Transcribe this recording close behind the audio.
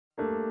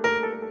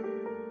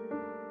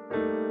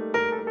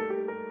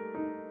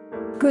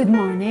Good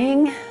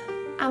morning.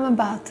 I'm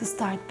about to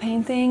start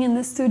painting in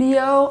the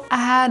studio. I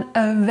had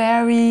a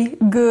very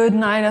good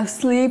night of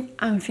sleep.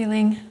 I'm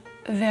feeling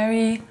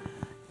very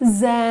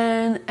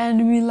zen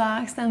and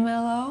relaxed and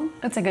mellow.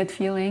 It's a good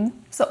feeling.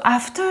 So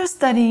after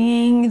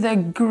studying the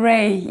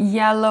gray,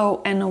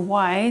 yellow and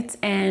white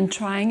and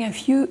trying a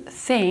few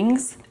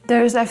things,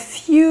 there's a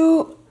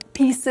few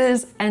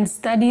pieces and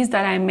studies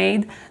that I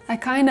made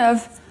that kind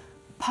of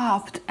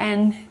popped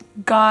and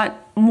got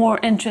more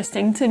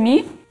interesting to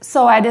me.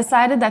 So I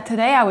decided that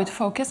today I would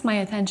focus my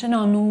attention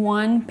on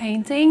one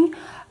painting,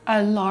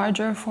 a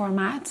larger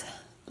format.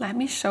 Let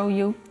me show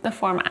you the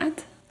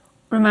format.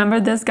 Remember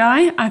this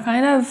guy? I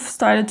kind of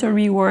started to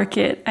rework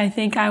it. I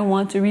think I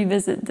want to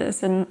revisit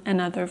this in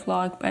another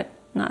vlog, but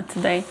not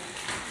today.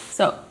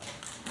 So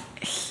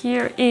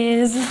here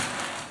is,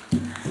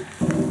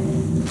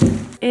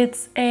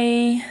 it's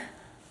a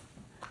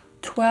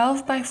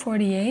 12 by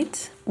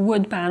 48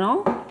 wood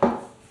panel.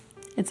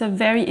 It's a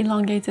very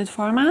elongated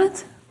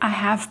format. I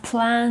have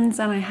plans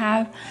and I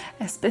have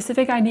a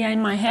specific idea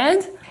in my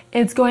head.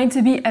 It's going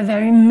to be a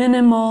very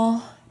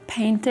minimal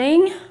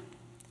painting,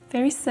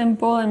 very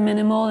simple and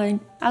minimal, and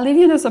I'll leave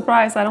you the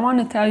surprise. I don't want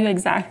to tell you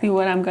exactly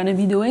what I'm going to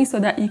be doing so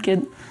that you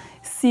could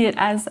see it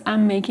as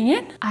I'm making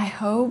it. I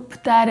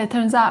hope that it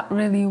turns out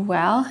really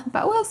well,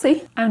 but we'll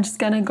see. I'm just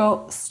gonna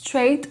go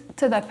straight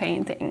to the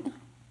painting.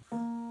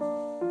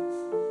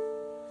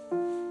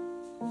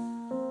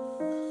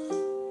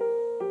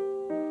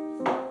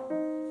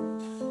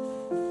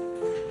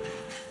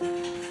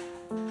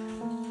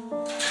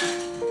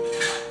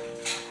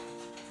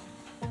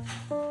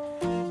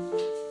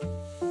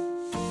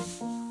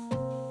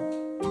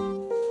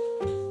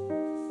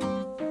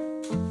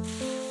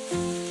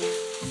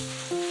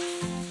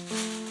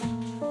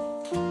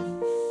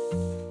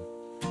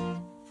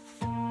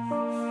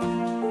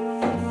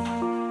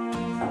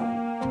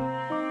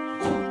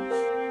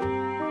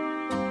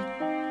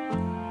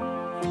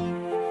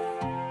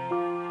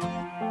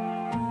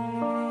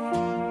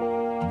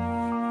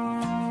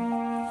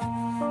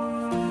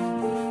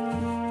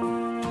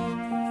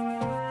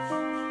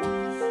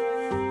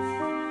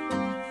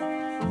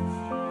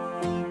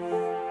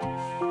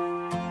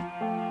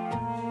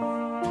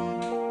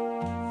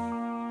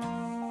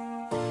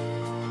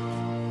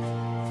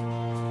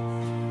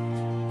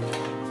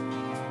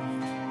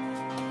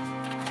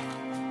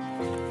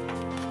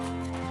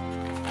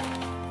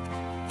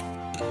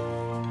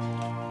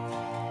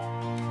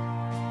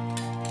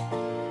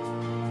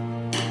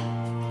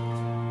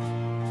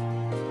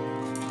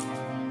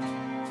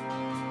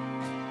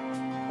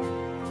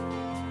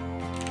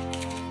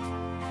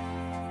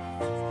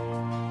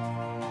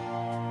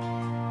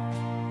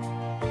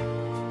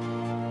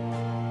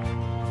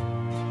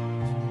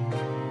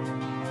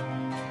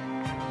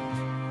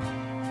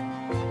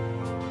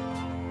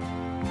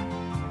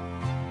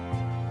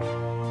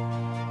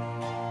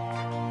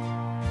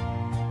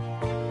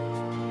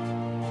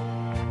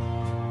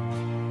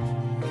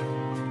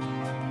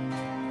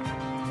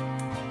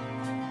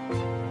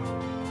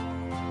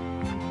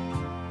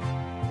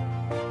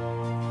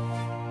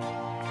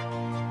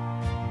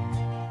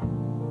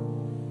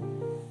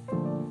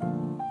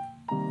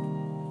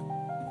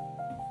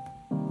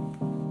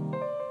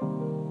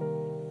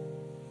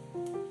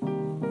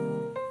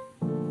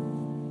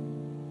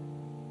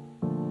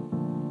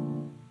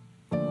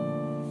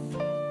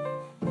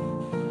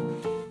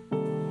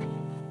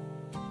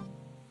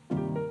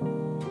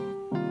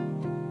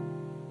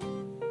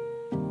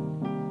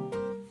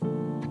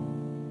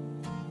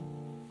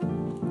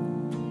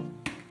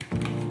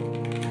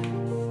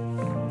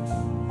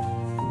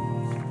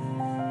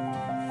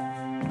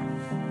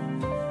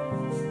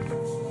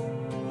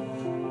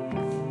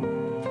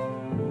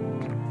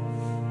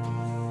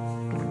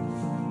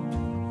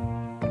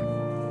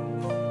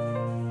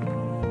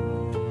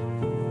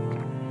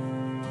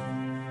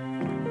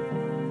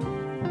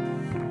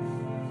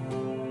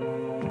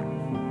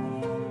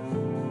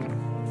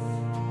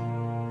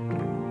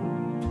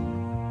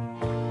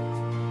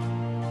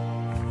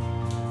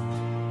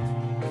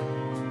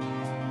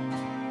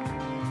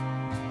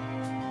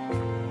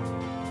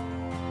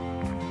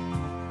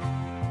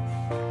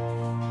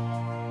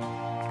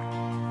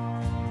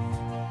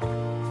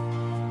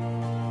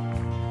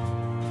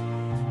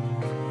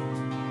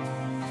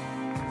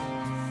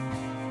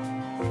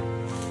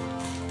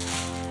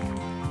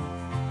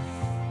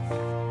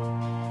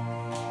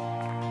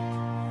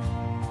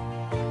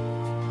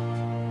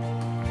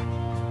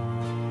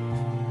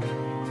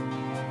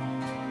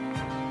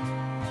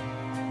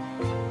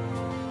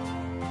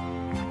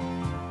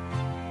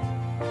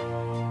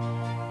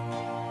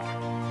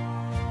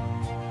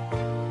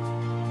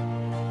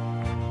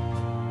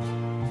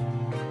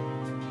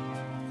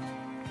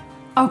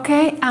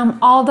 Okay,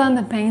 I'm all done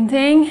the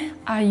painting.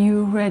 Are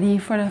you ready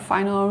for the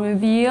final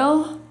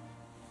reveal?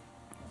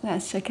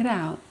 Let's check it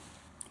out.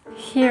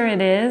 Here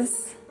it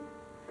is.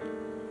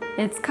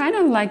 It's kind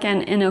of like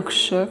an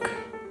inukshuk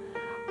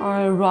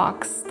or a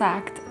rock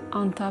stacked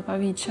on top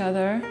of each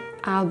other.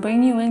 I'll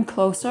bring you in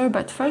closer,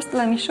 but first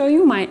let me show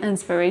you my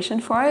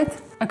inspiration for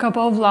it. A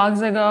couple of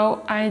vlogs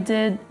ago, I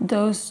did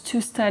those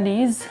two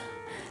studies.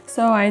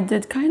 So I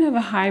did kind of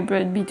a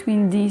hybrid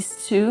between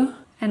these two,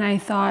 and I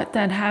thought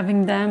that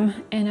having them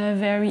in a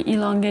very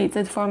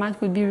elongated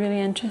format would be really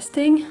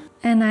interesting.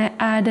 And I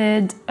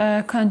added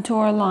a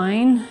contour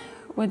line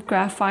with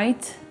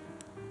graphite.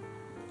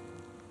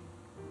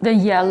 The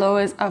yellow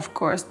is, of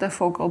course, the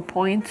focal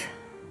point.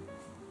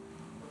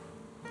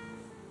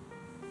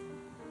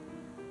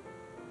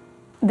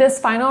 This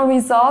final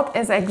result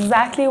is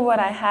exactly what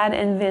I had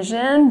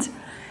envisioned,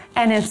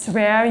 and it's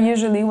rare.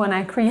 Usually when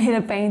I create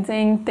a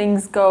painting,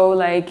 things go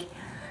like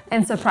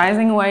in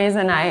surprising ways,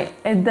 and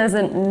it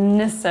doesn't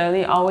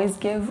necessarily always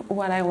give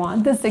what I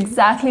want. This is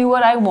exactly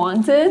what I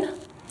wanted.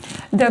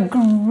 The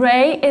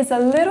gray is a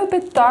little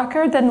bit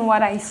darker than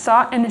what I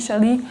thought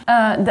initially,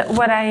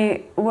 what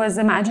I was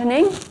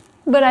imagining,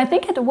 but I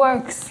think it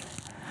works.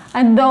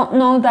 I don't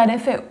know that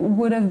if it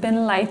would have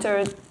been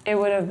lighter, it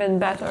would have been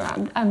better.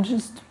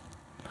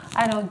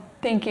 I don't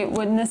think it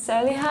would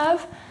necessarily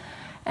have.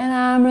 And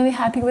I'm really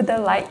happy with the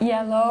light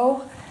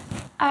yellow.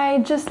 I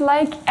just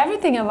like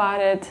everything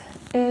about it.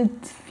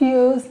 It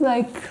feels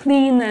like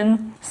clean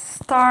and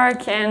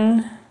stark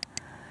and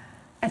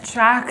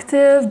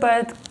attractive,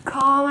 but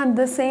calm at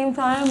the same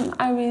time.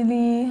 I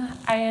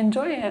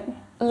enjoy it.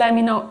 Let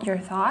me know your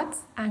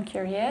thoughts. I'm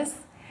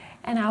curious,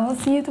 and I will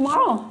see you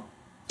tomorrow.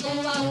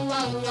 Baby,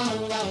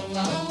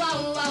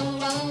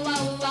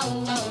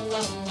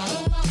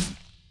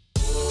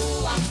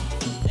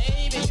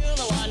 you're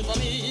the one for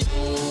me.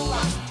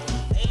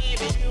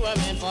 Baby, you are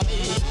meant for me.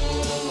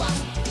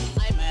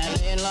 I'm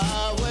madly in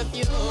love with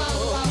you.